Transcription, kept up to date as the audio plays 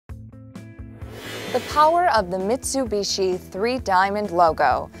The power of the Mitsubishi three-diamond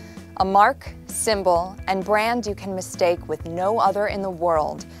logo, a mark, symbol, and brand you can mistake with no other in the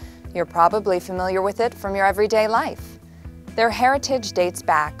world. You're probably familiar with it from your everyday life. Their heritage dates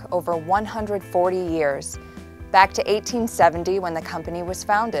back over 140 years, back to 1870 when the company was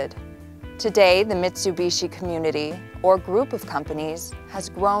founded. Today, the Mitsubishi community, or group of companies, has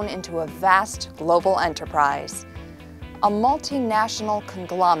grown into a vast global enterprise. A multinational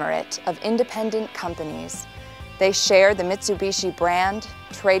conglomerate of independent companies. They share the Mitsubishi brand,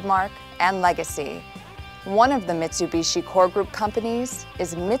 trademark, and legacy. One of the Mitsubishi core group companies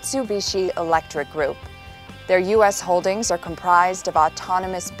is Mitsubishi Electric Group. Their U.S. holdings are comprised of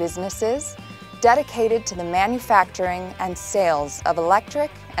autonomous businesses dedicated to the manufacturing and sales of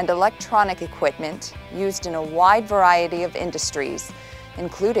electric and electronic equipment used in a wide variety of industries,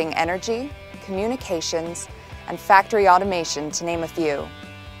 including energy, communications, and factory automation, to name a few.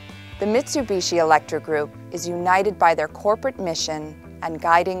 The Mitsubishi Electric Group is united by their corporate mission and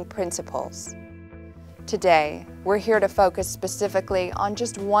guiding principles. Today, we're here to focus specifically on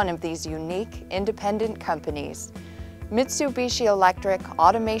just one of these unique, independent companies, Mitsubishi Electric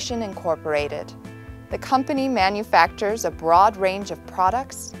Automation Incorporated. The company manufactures a broad range of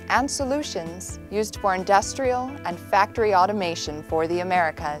products and solutions used for industrial and factory automation for the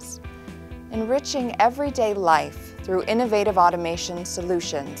Americas, enriching everyday life through innovative automation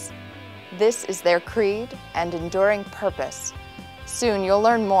solutions. This is their creed and enduring purpose. Soon you'll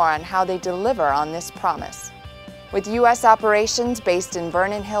learn more on how they deliver on this promise. With U.S. operations based in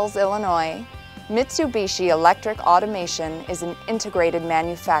Vernon Hills, Illinois, Mitsubishi Electric Automation is an integrated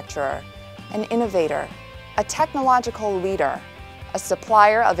manufacturer, an innovator, a technological leader, a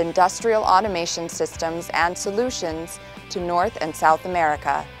supplier of industrial automation systems and solutions to North and South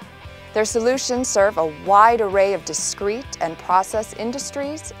America. Their solutions serve a wide array of discrete and process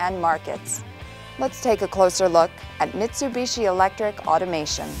industries and markets. Let's take a closer look at Mitsubishi Electric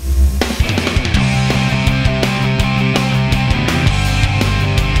Automation.